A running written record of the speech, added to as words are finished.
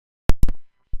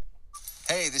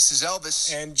Hey, this is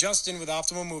Elvis. And Justin with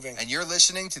Optimal Moving. And you're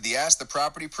listening to the Ask the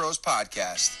Property Pros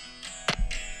podcast.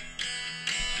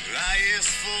 I asked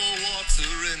for water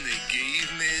and they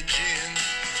gave me gin.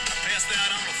 I passed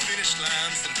out on the finish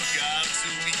lines and forgot to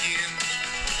begin.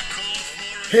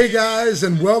 Hey guys,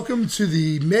 and welcome to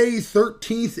the May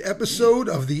 13th episode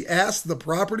of the Ask the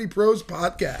Property Pros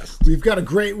podcast. We've got a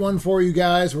great one for you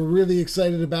guys. We're really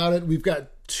excited about it. We've got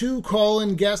two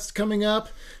call-in guests coming up.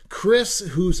 Chris,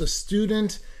 who's a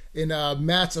student in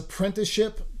Matt's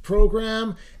apprenticeship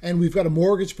program, and we've got a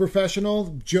mortgage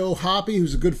professional, Joe Hoppy,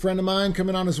 who's a good friend of mine,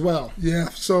 coming on as well. Yeah,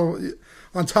 so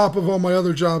on top of all my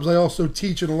other jobs, I also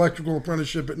teach an electrical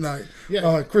apprenticeship at night.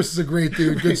 Yeah. Chris is a great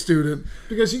dude, good student.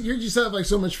 Because you just have like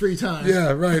so much free time.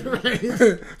 Yeah, right.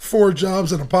 4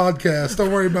 jobs and a podcast.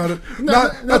 Don't worry about it.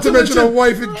 Not to mention a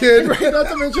wife and kid. Right, not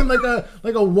to mention like a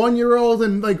 1-year-old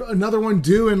and like another one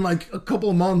due in like a couple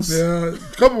of months. Yeah, a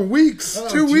couple of weeks.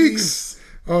 2 weeks.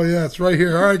 Oh, yeah, it's right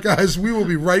here. All right, guys, we will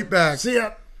be right back. See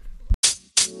ya.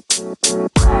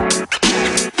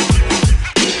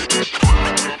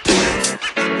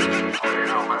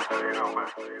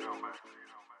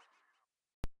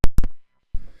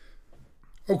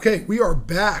 Okay, we are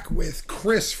back with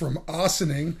Chris from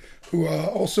Ossining, who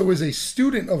also is a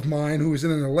student of mine who is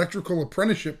in an electrical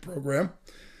apprenticeship program.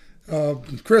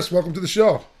 Chris, welcome to the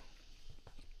show.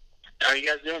 How are you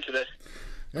guys doing today?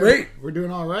 Great. We're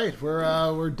doing all right.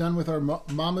 We're done with our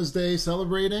Mama's Day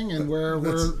celebrating, and we're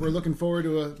looking forward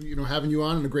to having you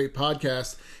on and a great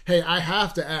podcast. Hey, I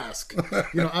have to ask.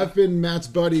 I've been Matt's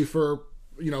buddy for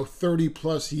 30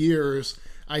 plus years.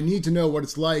 I need to know what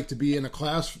it's like to be in a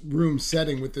classroom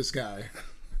setting with this guy.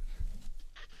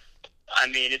 I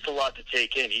mean, it's a lot to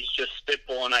take in. He's just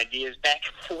spitballing ideas back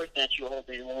and forth at you all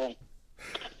day long.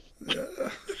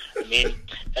 I mean,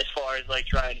 as far as like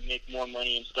trying to make more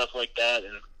money and stuff like that,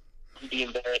 and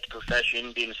being better at the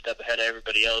profession, being a step ahead of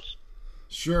everybody else.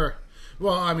 Sure.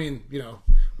 Well, I mean,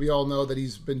 we all know that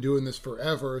he's been doing this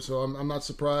forever, so I'm not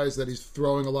surprised that he's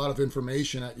throwing a lot of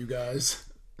information at you guys.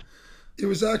 It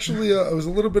was actually it was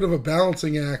a little bit of a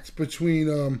balancing act between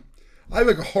I have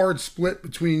like a hard split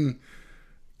between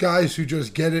guys who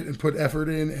just get it and put effort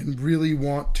in and really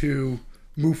want to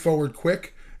move forward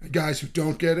quick, and guys who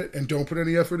don't get it and don't put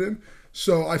any effort in.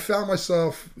 So I found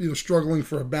myself, struggling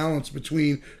for a balance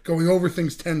between going over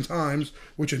things 10 times,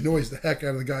 which annoys the heck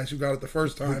out of the guys who got it the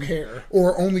first time,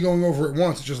 or only going over it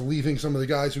once, just leaving some of the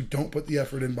guys who don't put the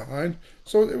effort in behind.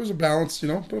 So it was a balance,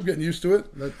 but I'm getting used to it.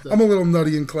 I'm a little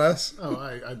nutty in class. Oh,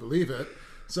 I believe it.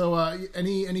 So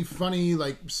any funny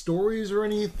like stories or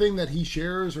anything that he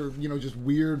shares, or just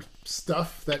weird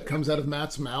stuff that comes out of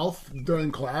Matt's mouth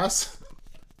during class?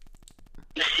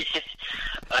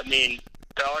 I mean,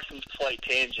 there are some slight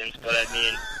tangents, but I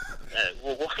mean,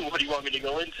 what do you want me to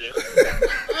go into?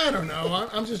 I don't know.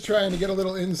 I'm just trying to get a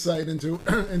little insight into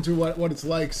what it's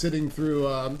like sitting through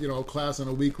class on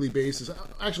a weekly basis.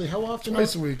 Actually, how often?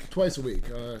 Twice a week. Twice a week,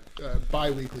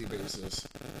 bi-weekly basis.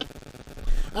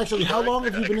 Actually, how long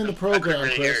have you been in the program,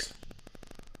 Chris?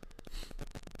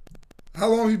 How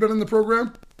long have you been in the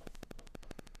program?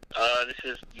 This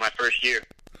is my first year.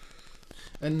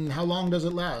 And how long does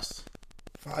it last?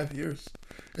 5 years.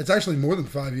 It's actually more than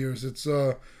 5 years. It's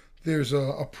there's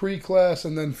a pre-class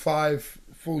and then 5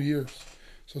 full years.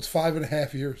 So it's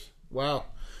 5.5 years. Wow.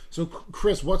 So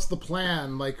Chris, what's the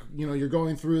plan? Like, you're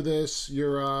going through this,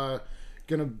 you're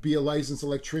going to be a licensed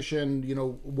electrician,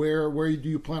 where do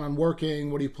you plan on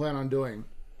working? What do you plan on doing?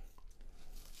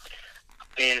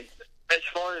 And as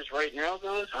far as right now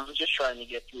goes, I'm just trying to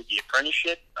get through the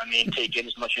apprenticeship. I mean, take in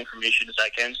as much information as I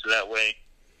can, so that way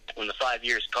when the 5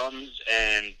 years comes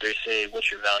and they say, what's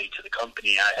your value to the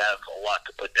company, I have a lot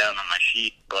to put down on my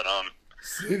sheet. But,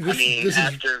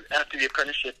 after the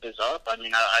apprenticeship is up, I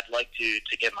mean, I'd like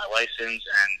to get my license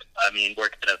and, I mean,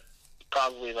 work at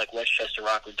probably like Westchester,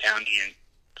 Rockland County,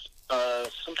 and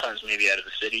sometimes maybe out of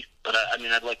the city. But,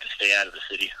 I'd like to stay out of the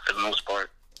city for the most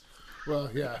part. Well,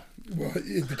 yeah. Well,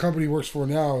 the company he works for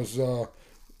now is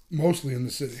mostly in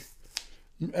the city.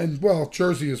 And, well,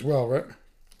 Jersey as well, right?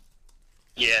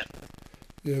 Yeah.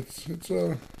 Yeah, it's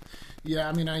Yeah,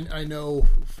 I mean, I know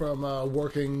from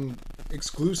working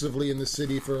exclusively in the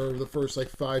city for the first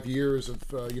 5 years of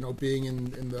being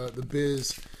in the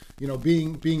biz,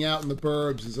 being out in the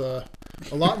burbs is a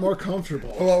lot more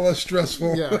comfortable, a lot less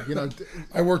stressful. Yeah,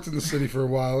 I worked in the city for a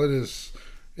while.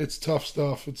 It's tough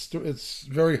stuff. It's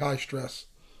very high stress.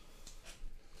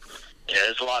 Yeah,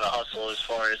 there's a lot of hustle as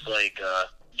far as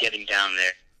getting down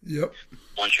there. Yep.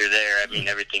 Once you're there, I mean,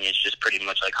 everything is just pretty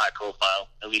much high profile,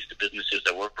 at least the businesses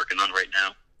that we're working on right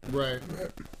now. Right.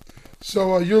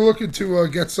 So you're looking to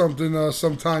get something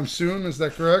sometime soon, is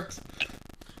that correct?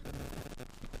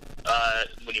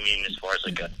 What do you mean, as far as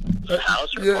like a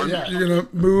house or Yeah, apartment? you're gonna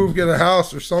move, get a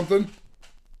house or something.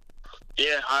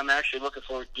 Yeah, I'm actually looking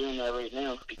forward to doing that right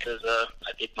now because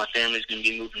I think my family's going to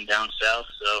be moving down south,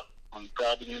 so I'm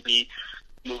probably going to be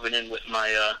moving in with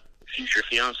my future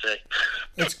fiance.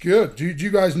 That's good. Do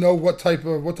you guys know what type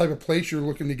of place you're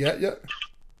looking to get yet?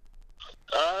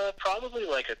 Probably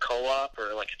like a co-op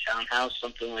or like a townhouse,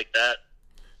 something like that.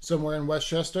 Somewhere in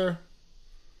Westchester?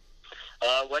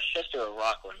 Westchester or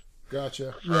Rockland,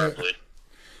 Gotcha. preferably.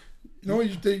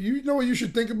 You know what you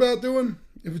should think about doing?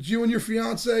 If it's you and your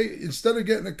fiance, instead of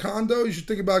getting a condo, you should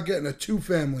think about getting a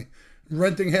 2-family,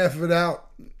 renting half of it out,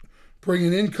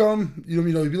 bringing income. You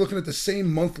know, you'd be looking at the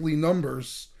same monthly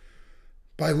numbers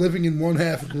by living in one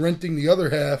half and renting the other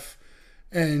half,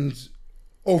 and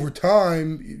over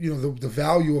time, you know, the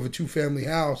value of a 2-family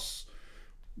house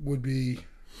would be,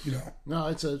 you know, No,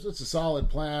 it's a solid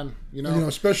plan. you know,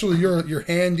 especially you're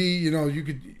handy. You know, you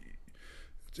could.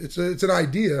 It's an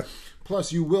idea.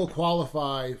 Plus, you will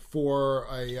qualify for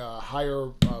a higher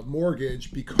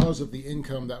mortgage because of the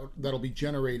income that'll be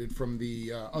generated from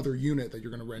the other unit that you're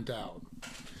going to rent out.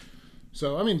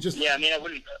 So, I mean, just Yeah, I mean, I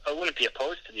wouldn't be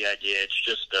opposed to the idea. It's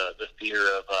just the fear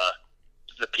of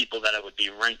the people that I would be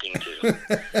renting to.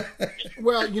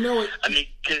 well, you know, I mean,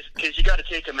 because you got to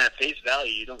take them at face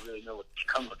value. You don't really know what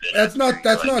to come of it.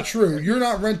 That's not true. You're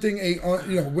not renting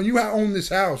when you own this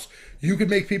house, you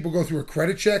could make people go through a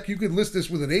credit check. You could list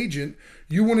this with an agent.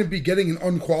 You wouldn't be getting an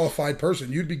unqualified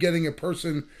person. You'd be getting a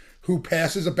person who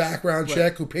passes a background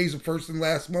check, who pays the first and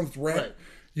last month's rent. Right.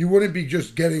 You wouldn't be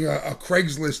just getting a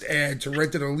Craigslist ad to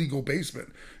rent an illegal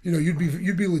basement. You know,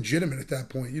 you'd be legitimate at that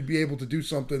point. You'd be able to do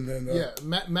something. And yeah,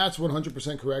 Matt's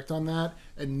 100% correct on that.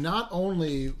 And not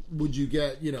only would you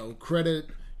get, you know, credit,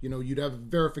 you know, you'd have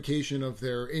verification of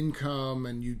their income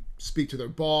and you'd speak to their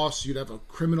boss, you'd have a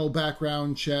criminal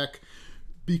background check.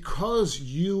 Because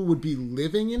you would be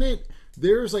living in it,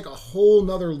 there's like a whole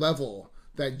nother level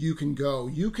that you can go.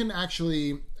 You can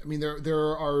actually, I mean,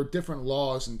 there are different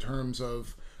laws in terms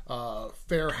of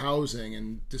fair housing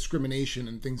and discrimination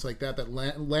and things like that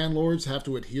landlords have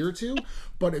to adhere to.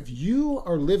 But if you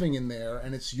are living in there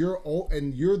and it's you're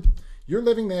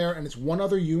living there and it's one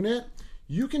other unit,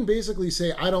 you can basically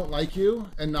say, I don't like you,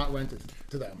 and not rent it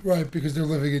to them. right, because they're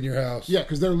living in your house. Yeah,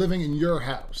 because they're living in your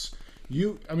house.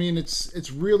 I mean,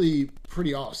 it's really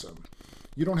pretty awesome.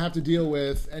 You don't have to deal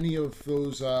with any of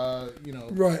those, you know.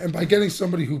 Right, and by getting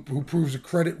somebody who proves a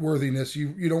credit worthiness,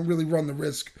 you don't really run the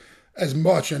risk as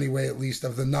much anyway, at least,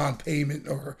 of the non-payment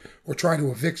or trying to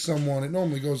evict someone. It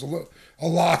normally goes a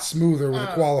lot smoother with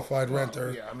a qualified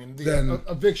renter. Yeah, I mean, the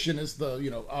eviction is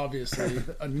obviously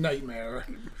a nightmare.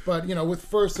 But, you know, with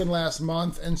first and last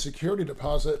month and security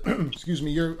deposit, excuse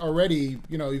me, you're already,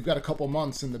 you know, you've got a couple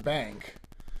months in the bank,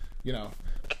 you know.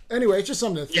 Anyway, it's just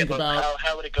something to think about.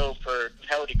 How would it go as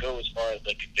far as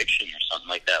like eviction or something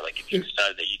like that? Like if you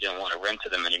decided that you didn't want to rent to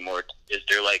them anymore, is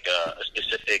there like a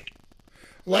specific?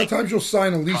 A lot of times you'll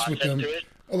sign a lease with them.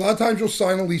 A lot of times you'll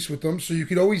sign a lease with them, so you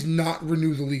could always not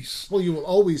renew the lease. Well, you will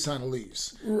always sign a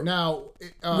lease. Now,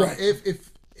 Right.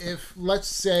 if let's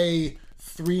say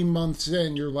 3 months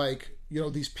in, you're like, you know,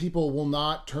 these people will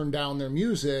not turn down their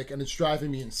music and it's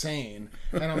driving me insane.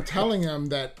 And I'm telling them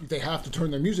that they have to turn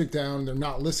their music down and they're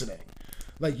not listening.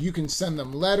 Like, you can send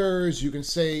them letters, you can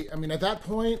say, I mean, at that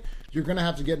point, you're going to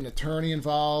have to get an attorney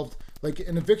involved. Like,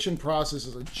 an eviction process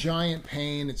is a giant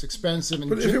pain, it's expensive. And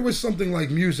But if it was something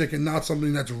like music and not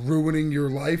something that's ruining your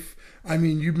life, I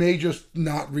mean, you may just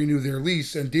not renew their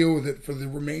lease and deal with it for the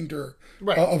remainder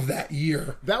of that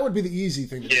year. that would be the easy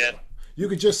thing to do. Yeah. You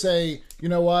could just say, you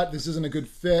know what, this isn't a good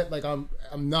fit. Like, I'm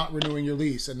not renewing your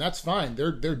lease, and that's fine.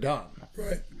 They're done.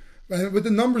 Right. And with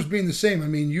the numbers being the same, I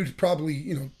mean, you'd probably,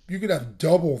 you know, you could have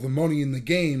double the money in the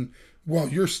game while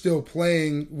you're still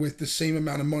playing with the same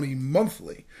amount of money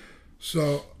monthly.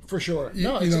 So For sure. You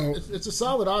No, know, it's a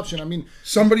solid option. I mean,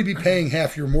 somebody be paying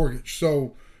half your mortgage.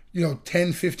 So, you know,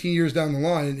 10, 15 years down the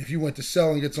line, if you went to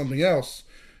sell and get something else,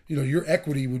 you know, your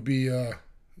equity would be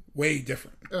way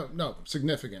different. no,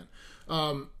 significant.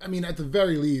 I mean, at the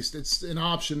very least, it's an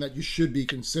option that you should be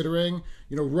considering.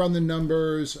 You know, run the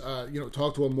numbers, you know,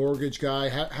 talk to a mortgage guy.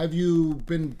 Have you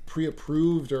been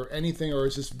pre-approved or anything, or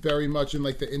is this very much in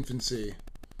like the infancy?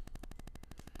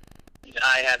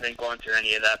 I haven't gone through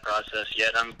any of that process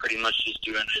yet. I'm pretty much just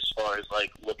doing it as far as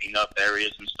like looking up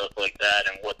areas and stuff like that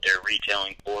and what they're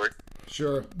retailing for.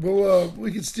 Sure. Well,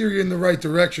 we can steer you in the right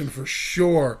direction for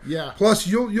sure. Yeah. Plus,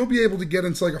 you'll be able to get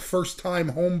into like a first-time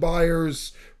home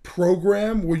buyers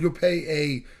program where you'll pay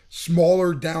a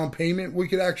smaller down payment. We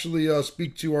could actually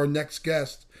speak to our next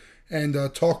guest and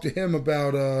talk to him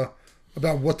about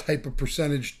what type of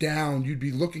percentage down you'd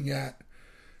be looking at.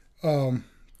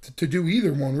 to do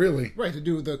either one, really. Right, to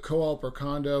do the co-op or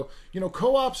condo.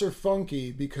 Co-ops are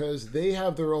funky because they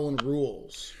have their own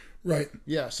rules. Right.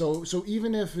 Yeah, so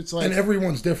even if it's like... And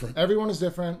everyone's different. Everyone is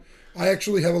different. I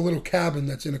actually have a little cabin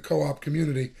that's in a co-op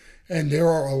community, and there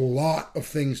are a lot of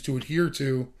things to adhere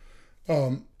to.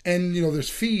 And,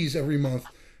 there's fees every month.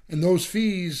 And those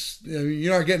fees,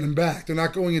 you're not getting them back. They're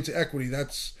not going into equity.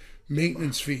 That's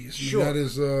maintenance fees. Sure. That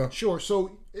is... Sure.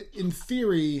 So, in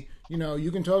theory,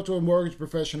 you can talk to a mortgage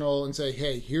professional and say,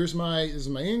 hey, this is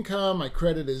my income. My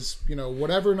credit is,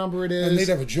 whatever number it is. And they'd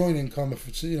have a joint income if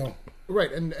it's,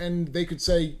 Right, and they could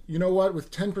say, you know what,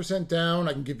 with 10% down,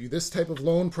 I can give you this type of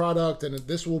loan product, and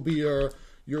this will be this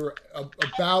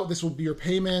will be your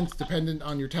payment, dependent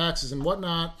on your taxes and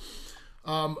whatnot.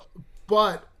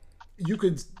 But you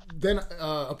could then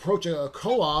approach a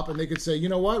co-op, and they could say, you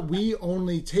know what, we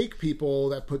only take people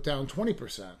that put down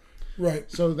 20%. Right.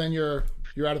 So then you're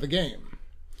out of the game.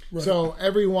 Right. So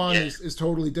everyone is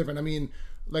totally different. I mean,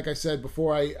 like I said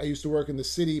before, I used to work in the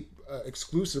city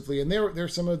exclusively, and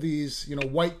there's some of these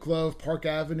white glove Park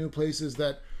Avenue places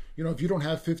that if you don't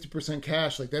have 50%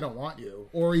 cash, like, they don't want you.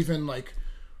 Or even, like,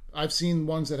 I've seen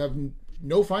ones that have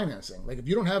no financing. Like, if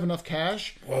you don't have enough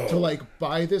cash to, like,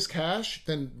 buy this cash,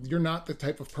 then you're not the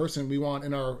type of person we want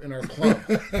in our club.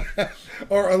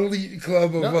 Our elite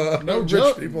club of no rich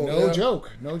joke. people. No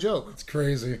joke. It's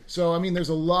crazy. So, I mean, there's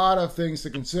a lot of things to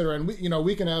consider, and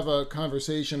we can have a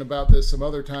conversation about this some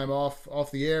other time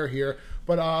off the air here.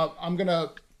 But I'm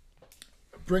gonna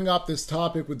bring up this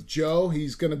topic with Joe.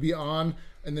 He's gonna be on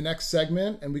in the next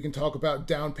segment, and we can talk about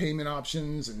down payment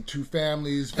options and two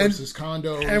families versus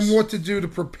condos, and what to do to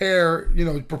prepare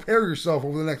yourself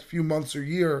over the next few months or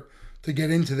year to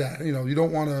get into that. You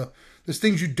don't want to. There's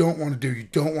things you don't want to do. You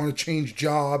don't want to change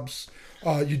jobs.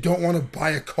 You don't want to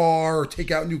buy a car or take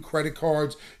out new credit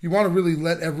cards. You want to really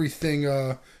let everything.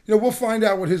 We'll find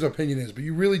out what his opinion is, but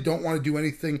you really don't want to do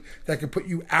anything that could put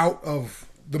you out of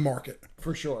the market.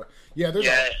 For sure. Yeah,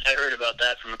 I heard about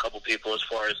that from a couple people as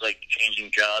far as like changing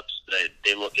jobs.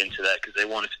 They look into that because they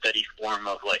want a steady form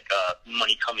of like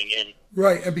money coming in.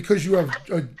 Right, and because you have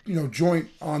a joint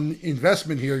on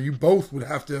investment here, you both would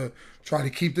have to try to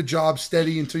keep the job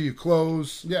steady until you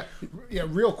close. Yeah.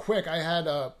 Real quick, I had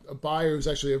a buyer who's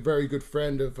actually a very good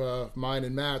friend of mine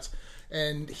and Matt's,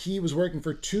 and he was working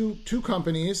for two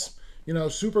companies.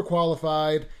 Super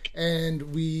qualified,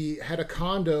 and we had a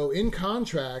condo in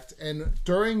contract, and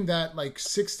during that like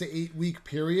 6 to 8 week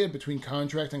period between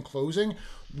contract and closing,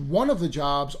 one of the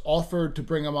jobs offered to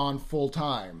bring him on full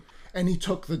time, and he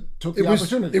took the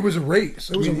opportunity. It was a raise.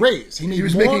 It was a raise. He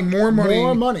was making more money.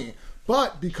 More money.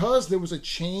 But because there was a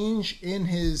change in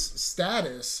his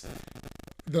status,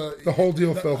 the whole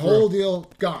deal fell through. The whole deal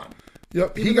gone.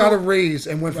 Yep, he got a raise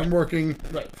and went from working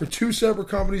for two separate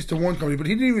companies to one company, but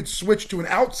he didn't even switch to an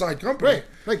outside company. Right,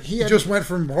 like he just went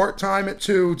from part-time at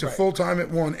two to full-time at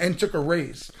one and took a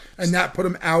raise, and that put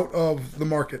him out of the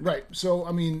market. Right, so,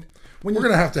 I mean... We're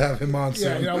going to have him on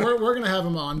soon. Yeah, we're going to have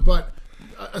him on, but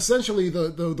essentially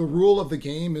the rule of the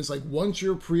game is, like, once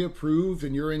you're pre-approved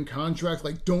and you're in contract,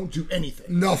 like, don't do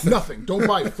anything. Nothing. Don't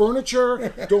buy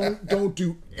furniture. Don't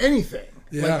do anything.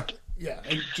 Yeah. Like, yeah,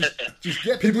 and just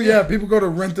get people. Yeah, people go to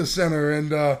Rent-A-Center and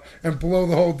blow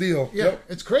the whole deal. Yeah, yep.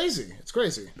 It's crazy.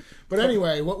 But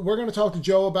anyway, we're going to talk to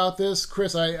Joe about this.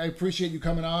 Chris, I appreciate you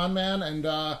coming on, man. And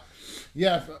I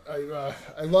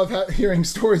love hearing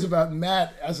stories about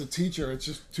Matt as a teacher. It's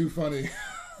just too funny.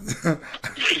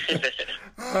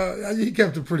 He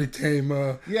kept it pretty tame.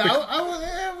 I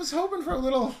was hoping for a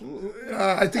little.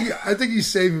 I think he's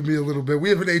saving me a little bit. We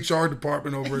have an HR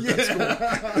department over at that school.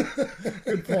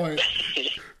 Good point.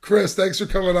 Chris, thanks for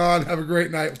coming on. Have a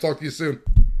great night. We'll talk to you soon.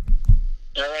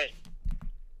 All right.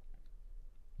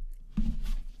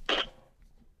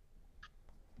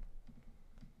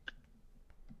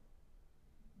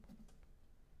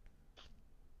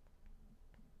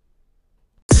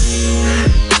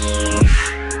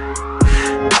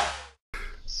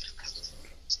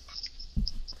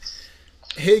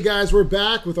 Hey guys, we're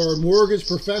back with our mortgage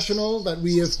professional that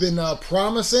we have been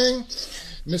promising,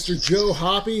 Mr. Joe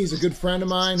Hoppe. He's a good friend of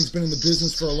mine. He's been in the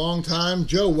business for a long time.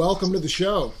 Joe, welcome to the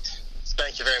show.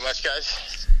 Thank you very much,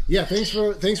 guys. Yeah, thanks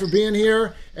for being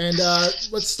here. And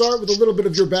let's start with a little bit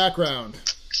of your background.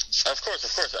 Of course.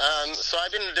 So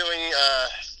I've been doing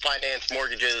finance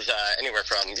mortgages anywhere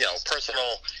from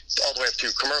personal all the way up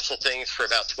to commercial things for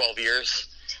about 12 years.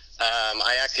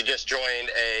 I actually just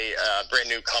joined a brand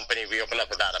new company. We opened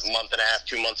up about a month and a half,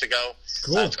 2 months ago.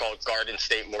 Cool. It's called Garden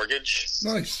State Mortgage.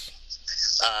 Nice.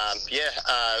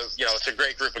 It's a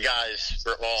great group of guys.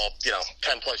 We're all,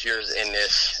 10 plus years in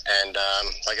this. And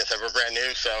like I said, we're brand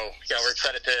new. So, we're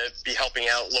excited to be helping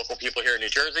out local people here in New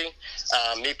Jersey.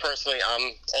 Me personally,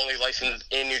 I'm only licensed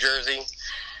in New Jersey.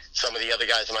 Some of the other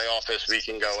guys in my office, we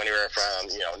can go anywhere from,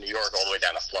 New York all the way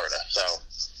down to Florida. So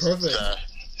perfect.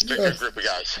 It's a good group of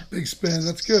guys. Big span.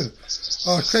 That's good.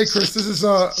 Okay, Chris, this is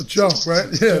Joe, right?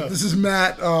 Yeah, this is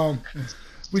Matt.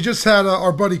 We just had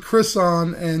our buddy Chris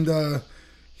on, and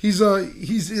he's a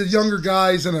younger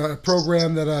guy. He's in a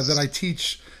program that I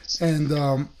teach,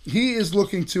 and he is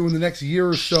looking to, in the next year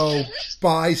or so,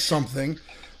 buy something.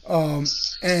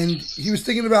 And he was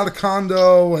thinking about a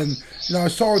condo, and I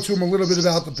was talking to him a little bit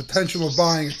about the potential of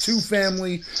buying a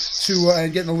 2-family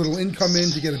and getting a little income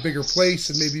in to get a bigger place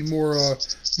and maybe more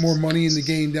money in the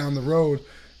game down the road.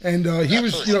 And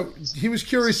he was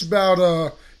curious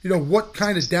about what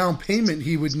kind of down payment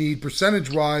he would need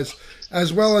percentage-wise,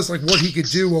 as well as like what he could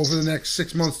do over the next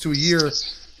 6 months to a year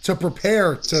to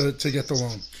prepare to get the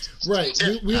loan. Right.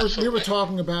 We were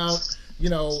talking about,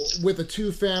 with a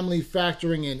 2-family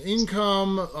factoring in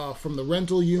income from the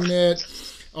rental unit,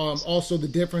 also the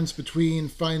difference between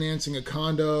financing a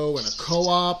condo and a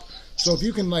co-op. So if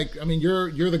you can,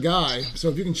 you're the guy. So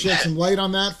if you can shed some light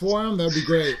on that for him, that would be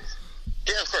great.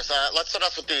 Yeah, of course. Let's start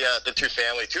off with the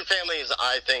 2-family. 2-families,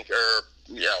 I think, are,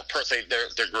 personally,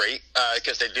 they're great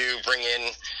because they do bring in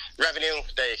revenue.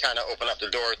 They kind of open up the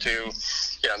door to,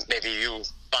 maybe you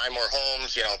buy more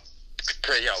homes,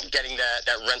 getting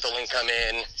that rental income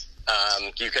in.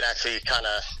 You could actually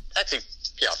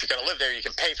if you're going to live there, you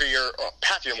can pay for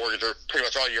half your mortgage or pretty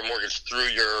much all your mortgage through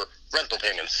your rental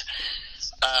payments.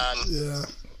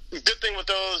 Good thing with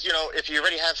those, if you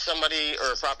already have somebody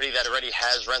or a property that already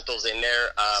has rentals in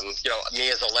there, me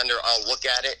as a lender, I'll look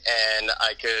at it and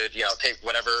I could, take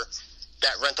whatever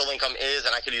that rental income is,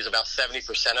 and I could use about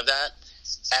 70% of that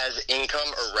as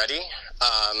income already.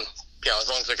 As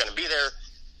long as they're going to be there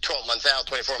 12 months out,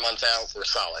 24 months out, we're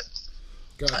solid.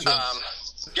 Gotcha.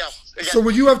 Again, so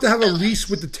would you have to have a lease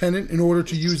with the tenant in order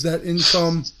to use that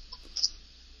income?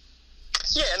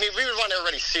 Yeah, we would want to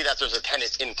already see that there's a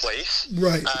tenant in place.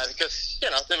 Right. Because,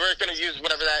 we're going to use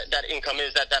whatever that income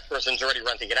is that person's already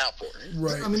renting it out for.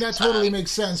 Right. That totally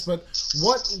makes sense, but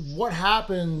what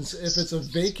happens if it's a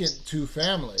vacant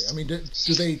 2-family?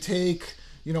 Do they take,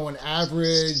 an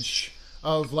average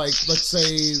of, let's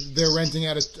say they're renting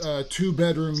out a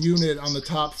 2-bedroom unit on the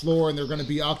top floor and they're going to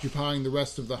be occupying the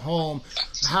rest of the home?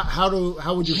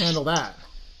 How would you handle that?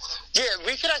 Yeah,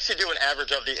 we could actually do an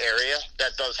average of the area.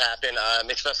 That does happen,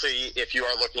 especially if you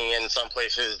are looking in some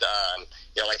places,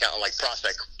 like out in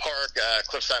Prospect Park,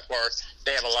 Cliffside Park.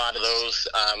 They have a lot of those.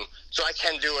 So I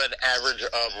can do an average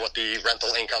of what the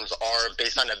rental incomes are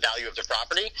based on the value of the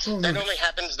property. Mm-hmm. That only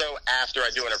happens, though, after I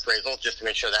do an appraisal, just to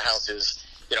make sure the house is,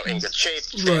 in good shape,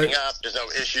 standing up, there's no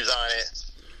issues on it,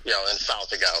 and solid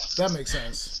to go. That makes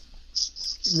sense.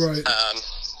 Right.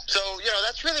 So,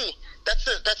 that's really... That's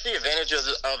the advantage of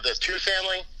the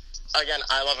 2-family. Again,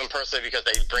 I love them personally because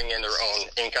they bring in their own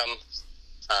income.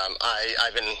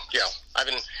 I've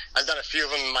done a few of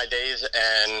them in my days,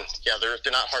 and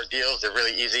they're not hard deals. They're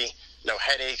really easy, no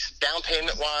headaches. Down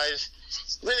payment wise,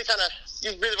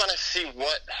 you really want to see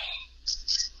what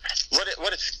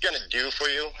it's going to do for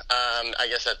you. I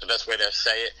guess that's the best way to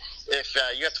say it. If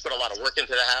you have to put a lot of work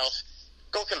into the house,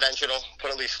 go conventional.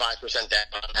 Put at least 5% down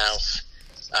on the house.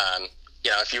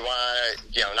 If you want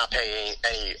to, not pay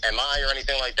any MI or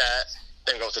anything like that,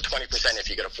 then go to 20% if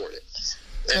you can afford it.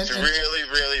 It's really,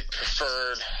 really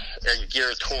preferred and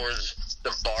geared towards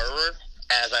the borrower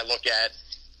as I look at,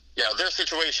 their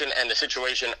situation and the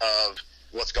situation of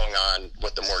what's going on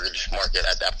with the mortgage market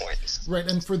at that point. Right,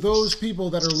 and for those people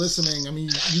that are listening,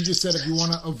 you just said if you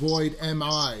want to avoid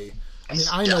MI.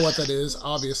 I know what that is,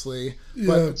 obviously,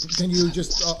 but can you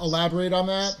just elaborate on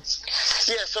that?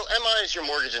 Yeah, so MI is your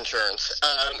mortgage insurance.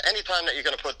 Anytime that you're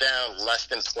going to put down less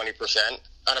than 20%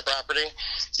 on a property,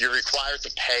 you're required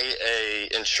to pay a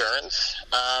insurance.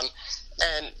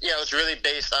 And, it's really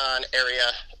based on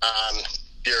area,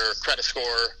 your credit score,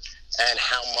 and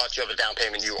how much of a down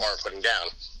payment you are putting down.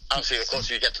 Obviously, the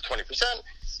closer you get to 20%,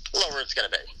 the lower it's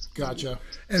going to be. Gotcha.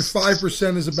 And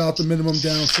 5% is about the minimum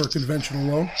down for a conventional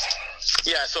loan?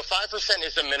 Yeah, so 5%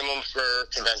 is the minimum for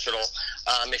conventional.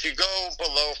 If you go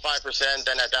below 5%,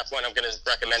 then at that point I'm going to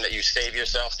recommend that you save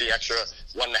yourself the extra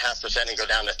 1.5% and go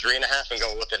down to 3.5% and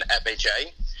go with an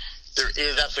FHA. There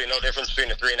is absolutely no difference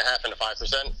between a 3.5% and a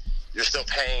 5%. You're still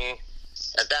paying,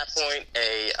 at that point,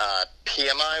 a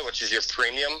PMI, which is your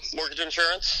premium mortgage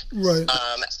insurance, right?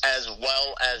 As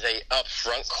well as a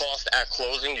upfront cost at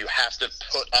closing. You have to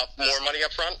put up more money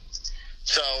up front.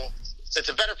 So it's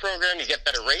a better program. You get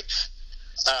better rates,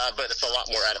 but it's a lot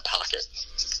more out of pocket.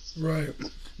 Right.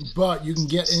 But you can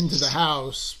get into the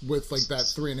house with like that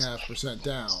 3.5%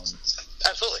 down.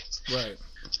 Absolutely. Right.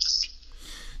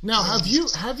 Now, have you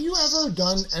ever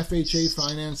done FHA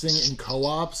financing in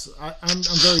co-ops? I'm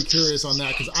very curious on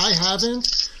that because I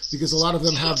haven't, because a lot of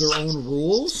them have their own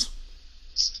rules.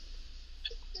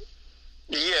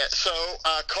 Yeah, so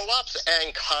co-ops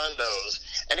and condos,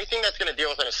 anything that's going to deal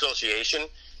with an association,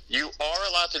 you are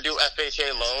allowed to do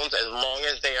FHA loans as long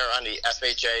as they are on the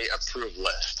FHA approved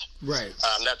list. Right.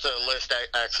 That's a list that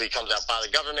actually comes out by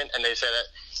the government, and they say that,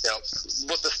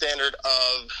 what the standard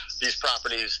of these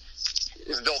properties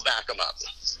is, they'll back them up.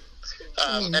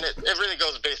 And it really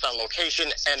goes based on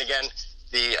location, and again,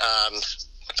 the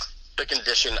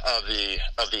condition of the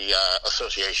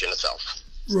association itself.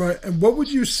 Right. And what would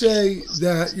you say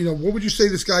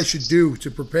this guy should do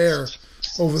to prepare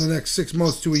over the next 6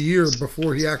 months to a year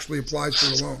before he actually applies for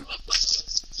the loan?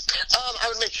 I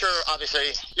would make sure,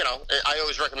 obviously, I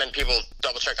always recommend people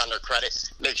double check on their credit,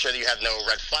 make sure that you have no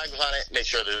red flags on it, make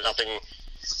sure there's nothing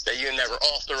that you never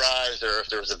authorized, or if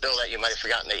there was a bill that you might have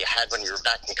forgotten that you had when you were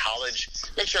back in college,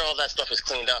 make sure all that stuff is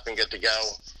cleaned up and good to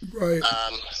go. Right.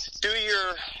 Do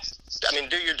your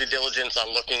due diligence on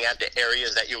looking at the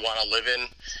areas that you want to live in.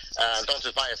 Don't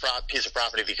just buy a piece of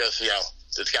property because,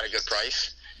 it's got a good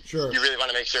price. Sure. You really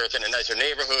want to make sure it's in a nicer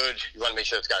neighborhood. You want to make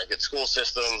sure it's got a good school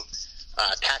system.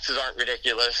 Taxes aren't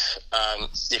ridiculous.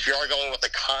 If you are going with a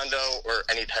condo or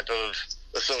any type of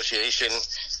association,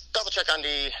 double check on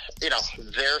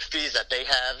their fees that they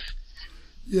have.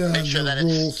 Yeah. Make sure that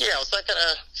rules. it's not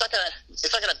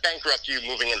gonna bankrupt you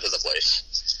moving into the place.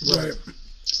 Right.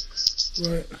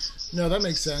 Right. No, that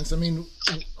makes sense. I mean,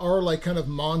 our kind of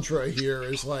mantra here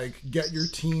is get your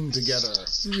team together.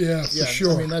 Yeah, for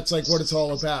sure. I mean, that's what it's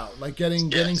all about.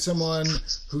 Getting someone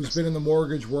who's been in the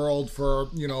mortgage world for,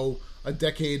 a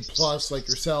decade plus like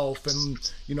yourself, and,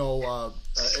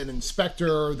 an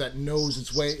inspector that knows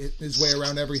his way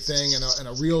around everything, and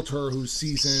a realtor who's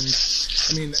seasoned.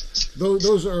 I mean,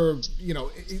 those are,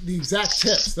 the exact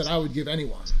tips that I would give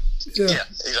anyone. Yeah,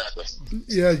 exactly.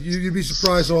 Yeah, you'd be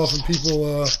surprised how often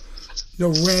people,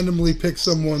 randomly pick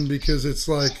someone because it's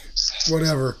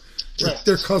whatever. Right.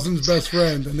 Their cousin's best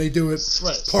friend, and they do it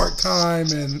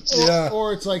part-time, and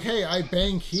Or it's hey, I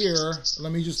bank here,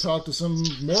 let me just talk to some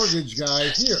mortgage guy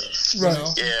here.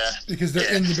 Right. Yeah. Because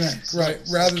they're in the bank, right?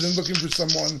 Rather than looking for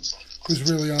someone who's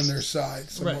really on their side.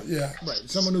 Right. Yeah. Right.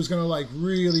 Someone who's going to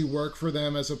really work for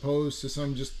them, as opposed to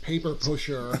some just paper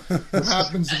pusher who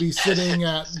happens to be sitting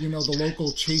at, the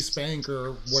local Chase Bank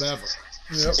or whatever.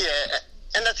 Yep. Yeah.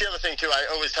 And that's the other thing too. I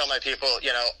always tell my people,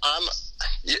 I'm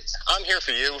here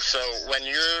for you. So when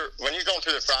you're going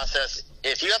through the process,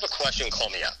 if you have a question, call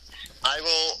me up. I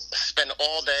will spend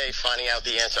all day finding out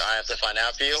the answer I have to find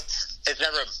out for you. It's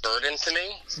never a burden to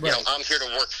me. Right. I'm here to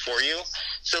work for you.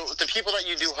 So the people that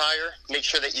you do hire, make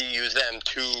sure that you use them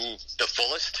to the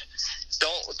fullest.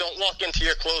 Don't walk into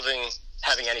your closing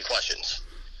having any questions.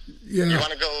 Yeah. You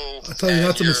want to go. I'll tell you,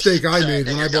 that's a mistake I made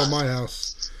when I bought my house.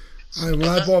 When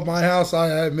I bought my house,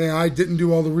 I didn't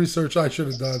do all the research I should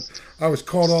have done. I was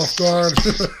caught off guard.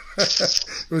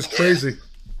 It was crazy.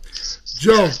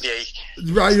 Joe,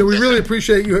 we really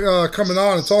appreciate you coming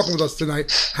on and talking with us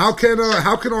tonight. How can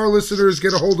our listeners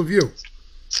get a hold of you?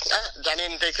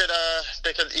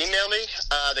 They could email me.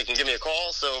 They can give me a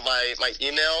call. So my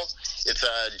email, it's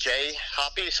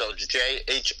jhoppe, so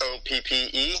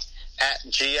JHOPPE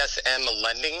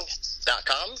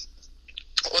 @gsmlending.com.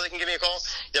 Or they can give me a call.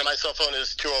 My cell phone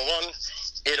is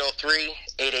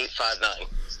 201-803-8859.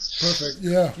 Perfect.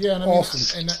 Yeah. Yeah. And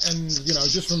awesome. And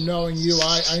just from knowing you,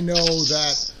 I know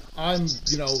that I'm,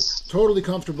 totally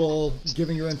comfortable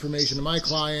giving your information to my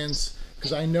clients,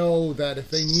 because I know that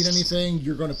if they need anything,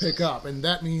 you're going to pick up. And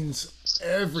that means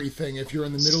everything. If you're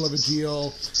in the middle of a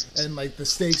deal and the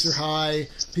stakes are high,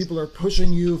 people are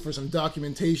pushing you for some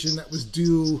documentation that was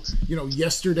due,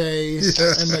 yesterday,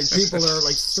 and people are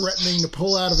threatening to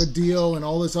pull out of a deal and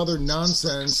all this other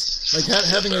nonsense.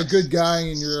 Having a good guy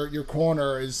in your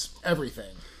corner is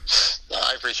everything.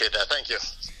 I appreciate that. Thank you.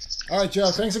 All right, Joe.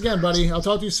 Thanks again, buddy. I'll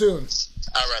talk to you soon.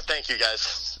 All right. Thank you,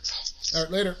 guys. All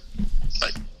right. Later.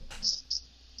 Bye.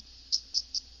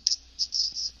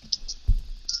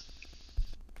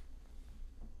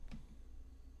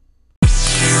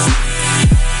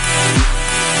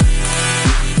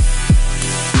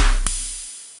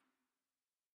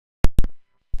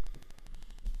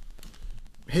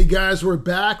 Hey guys, we're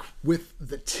back with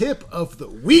the tip of the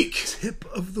week. Tip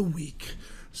of the week.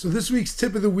 So this week's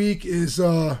tip of the week is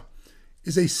a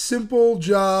simple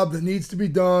job that needs to be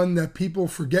done that people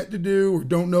forget to do or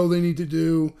don't know they need to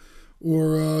do,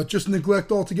 or just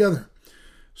neglect altogether.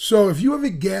 So if you have a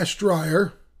gas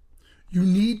dryer, you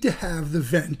need to have the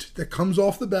vent that comes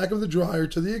off the back of the dryer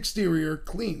to the exterior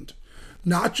cleaned.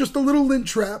 Not just a little lint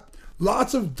trap.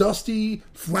 Lots of dusty,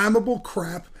 flammable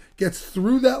crap gets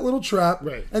through that little trap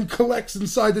and collects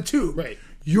inside the tube. Right.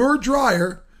 Your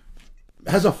dryer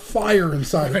has a fire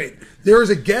inside of it. There is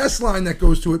a gas line that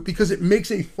goes to it because it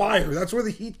makes a fire. That's where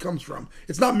the heat comes from.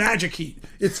 It's not magic heat.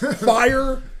 It's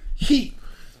fire heat.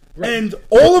 And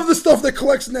all of the stuff that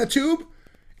collects in that tube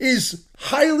is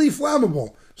highly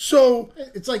flammable. So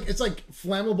it's like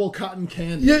flammable cotton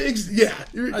candy.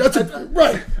 That's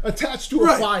right. Attached to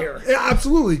a fire. Yeah,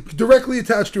 absolutely, directly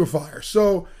attached to a fire.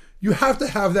 So you have to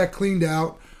have that cleaned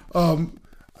out.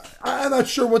 I'm not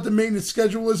sure what the maintenance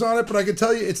schedule is on it, but I can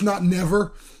tell you it's not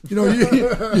never. You know,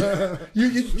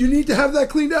 you need to have that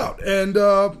cleaned out, and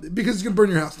because it's going to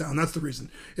burn your house down. That's the reason.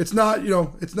 It's not,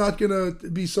 it's not going to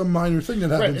be some minor thing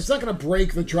that happens. Right. It's not going to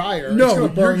break the dryer. No, it's going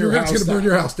to burn your house down. It's going to burn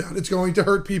your house down. It's going to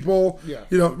hurt people. Yeah.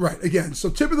 Right. Again,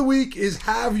 so tip of the week is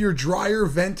have your dryer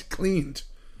vent cleaned.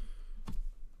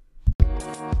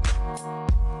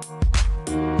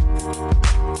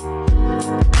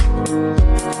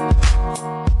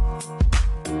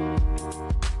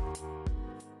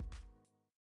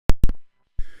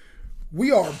 We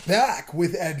are back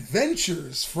with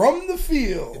Adventures from the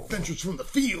Field. Adventures from the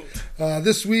Field.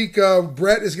 This week,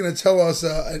 Brett is going to tell us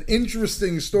an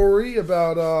interesting story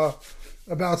about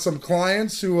some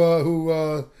clients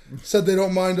who said they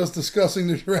don't mind us discussing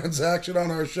the transaction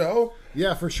on our show.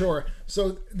 Yeah, for sure.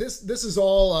 So this is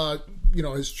all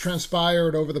has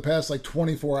transpired over the past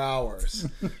 24 hours.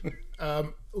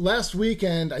 Last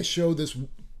weekend, I showed this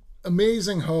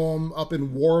amazing home up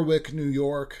in Warwick, New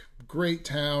York. Great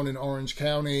town in Orange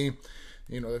County.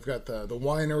 They've got the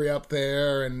winery up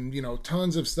there and,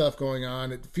 tons of stuff going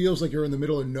on. It feels like you're in the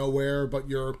middle of nowhere, but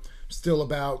you're still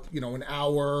about, an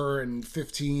hour and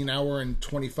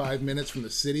 25 minutes from the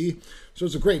city. So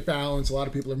it's a great balance. A lot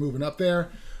of people are moving up there.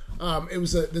 It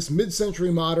was this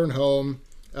mid-century modern home.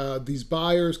 These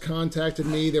buyers contacted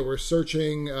me. They were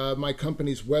searching my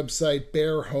company's website,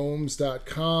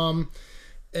 bearhomes.com.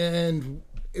 And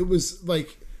it was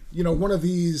one of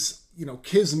these,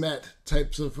 kismet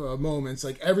types of moments.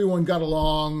 Everyone got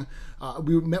along.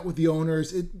 We met with the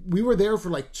owners. We were there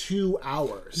for 2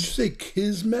 hours. Did you say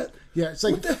kismet? Yeah, it's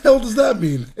what the hell does that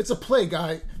mean? It's a play,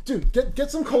 guy. Dude,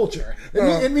 get some culture.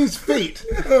 It means fate.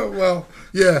 Well,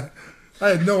 yeah. I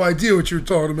had no idea what you were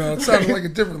talking about. It sounded like a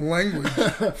different language.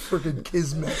 Freaking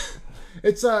kismet.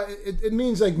 It's it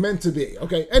means meant to be.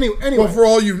 Okay. Anyway. Well, for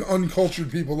all you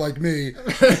uncultured people like me.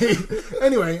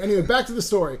 Anyway, back to the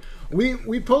story.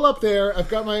 We pull up there. I've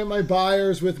got my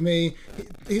buyers with me.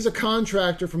 He's a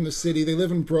contractor from the city. They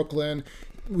live in Brooklyn.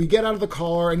 We get out of the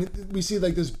car and we see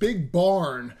this big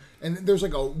barn. And there's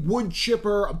a wood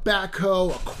chipper, a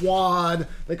backhoe, a quad,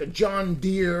 a John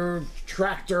Deere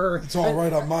tractor. It's all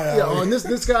right on my alley. Yeah, and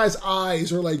this guy's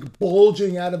eyes are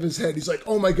bulging out of his head. He's like,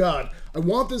 oh my God, I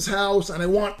want this house and I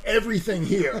want everything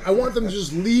here. I want them to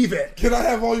just leave it. Can I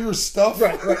have all your stuff?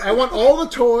 Right. I want all the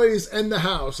toys and the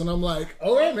house. And I'm like,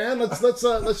 all right, man,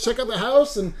 let's check out the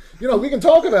house and we can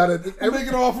talk about it. Make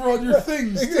an offer on your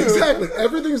things too. Exactly.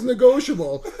 Everything's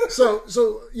negotiable. So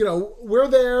we're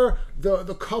there.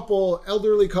 The couple,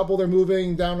 elderly couple, they're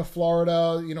moving down to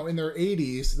Florida, in their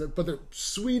 80s, but the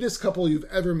sweetest couple you've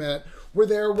ever met. We're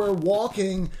there, we're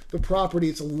walking the property.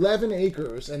 It's 11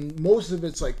 acres, and most of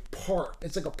it's park.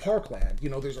 It's a parkland.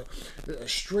 There's a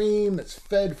stream that's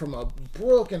fed from a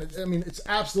brook, and it's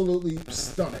absolutely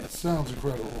stunning. Sounds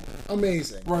incredible.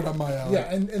 Amazing. Right on my alley.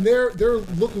 Yeah, and they're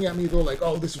looking at me, they're like,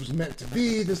 oh, this was meant to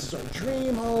be. This is our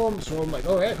dream home. So I'm like,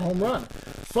 all right, home run.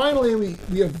 Finally,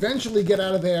 we eventually get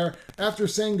out of there after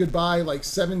saying goodbye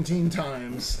 17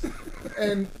 times.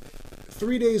 And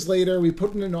 3 days later, we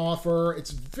put in an offer.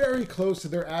 It's very close to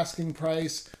their asking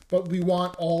price, but we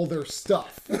want all their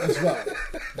stuff as well.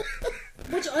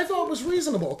 Which I thought was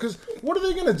reasonable, because what are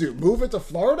they going to do? Move it to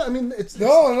Florida? It's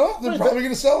No, they're probably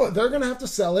going to sell it. They're going to have to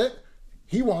sell it.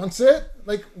 He wants it.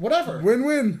 Whatever.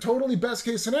 Win-win. Totally best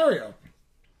case scenario.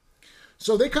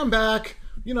 So they come back,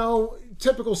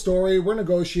 typical story. We're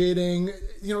negotiating.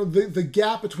 The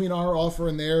gap between our offer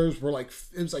and theirs were it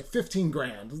was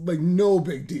 $15,000. No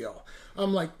big deal.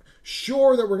 I'm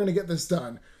sure that we're going to get this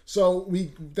done. So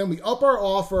we up our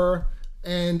offer,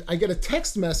 and I get a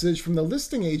text message from the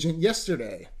listing agent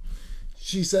yesterday.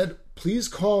 She said, please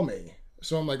call me.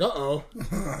 So I'm uh-oh.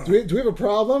 Do we have a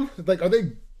problem? Are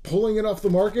they pulling it off the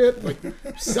market?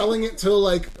 Selling it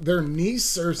to their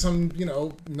niece or some,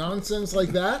 nonsense like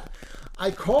that?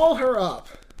 I call her up,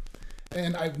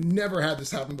 and I've never had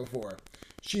this happen before.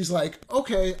 she's like,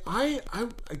 okay, I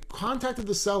contacted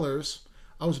the sellers.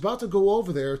 I was about to go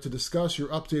over there to discuss your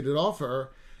updated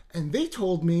offer, and they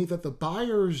told me that the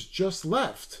buyers just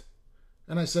left.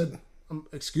 And I said,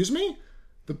 excuse me?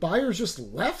 The buyers just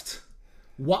left?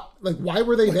 What? Like, why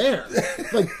were they there?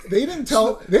 Like, they didn't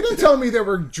tell me they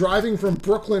were driving from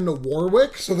Brooklyn to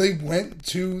Warwick. So they went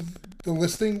to the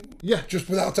listing? Yeah. Just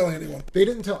without telling anyone? They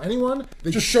didn't tell anyone. They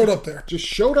just showed up there? Just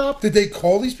showed up. Did they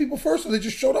call these people first, or they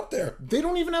just showed up there? They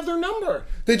don't even have their number.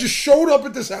 They just showed up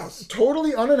at this house.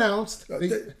 Totally unannounced.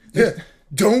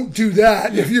 Don't do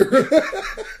that if you're...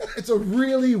 It's a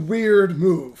really weird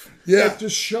move. Yeah. Like,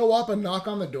 just show up and knock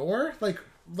on the door? Like,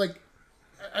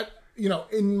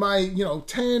 in my,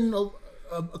 10,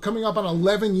 coming up on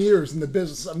 11 years in the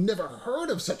business, I've never heard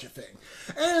of such a thing.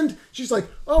 And she's like,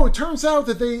 oh, it turns out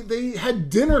that they had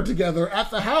dinner together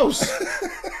at the house.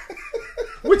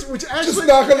 Which actually... Just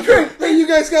knock on the door. Hey, you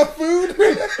guys got food?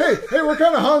 Hey, we're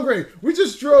kind of hungry. We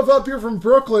just drove up here from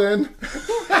Brooklyn.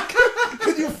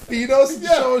 Can you feed us and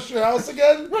show us your house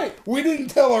again? Right. We didn't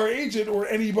tell our agent or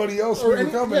anybody else we were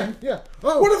coming. Yeah.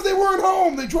 Oh. What if they weren't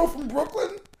home? They drove from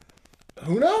Brooklyn?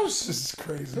 Who knows? This is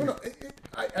crazy. Who knows?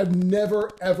 I've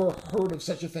never, ever heard of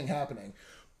such a thing happening.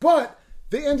 But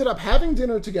they ended up having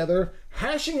dinner together,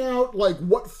 hashing out, like,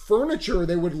 what furniture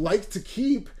they would like to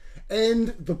keep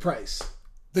and the price.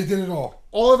 They did it all.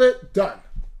 All of it done.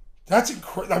 That's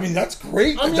incredible. I mean, that's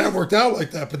great that worked out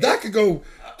like that. But that could go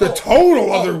the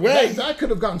total other way. That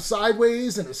could have gone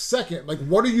sideways in a second. Like,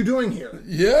 what are you doing here?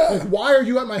 Yeah. Like, why are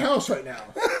you at my house right now?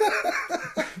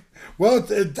 Well,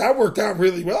 that worked out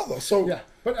really well, though. So yeah.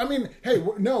 But, I mean, hey,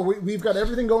 we've got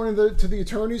everything going to the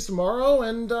attorneys tomorrow,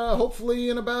 and hopefully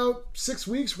in about 6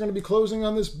 weeks we're going to be closing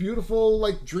on this beautiful,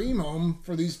 like, dream home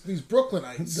for these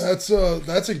Brooklynites.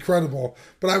 That's incredible.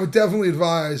 But I would definitely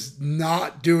advise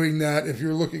not doing that if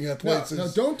you're looking at places. No,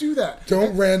 don't do that.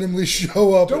 Don't randomly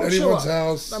show up at anyone's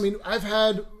house. I mean, I've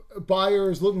had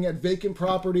buyers looking at vacant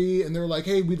property, and they're like,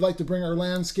 hey, we'd like to bring our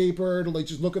landscaper to, like,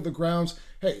 just look at the grounds.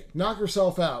 Hey, knock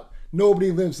yourself out.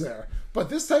 Nobody lives there. But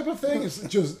this type of thing is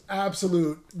just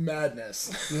absolute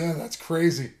madness. Yeah, that's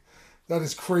crazy. That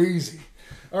is crazy.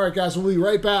 All right, guys, we'll be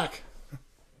right back.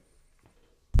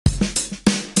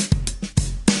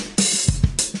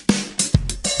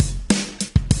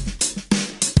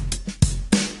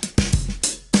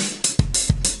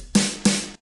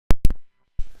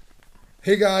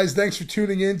 Hey guys, thanks for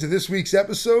tuning in to this week's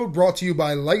episode, brought to you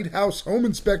by Lighthouse Home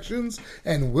Inspections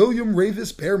and William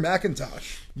Ravis Bear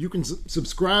McIntosh. You can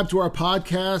subscribe to our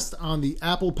podcast on the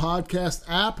Apple Podcast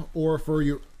app, or for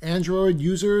your Android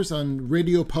users on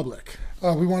Radio Public.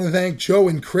 We want to thank Joe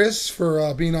and Chris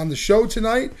for being on the show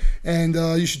tonight, and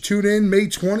you should tune in May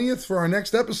 20th for our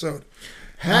next episode.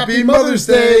 Happy Mother's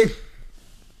Day!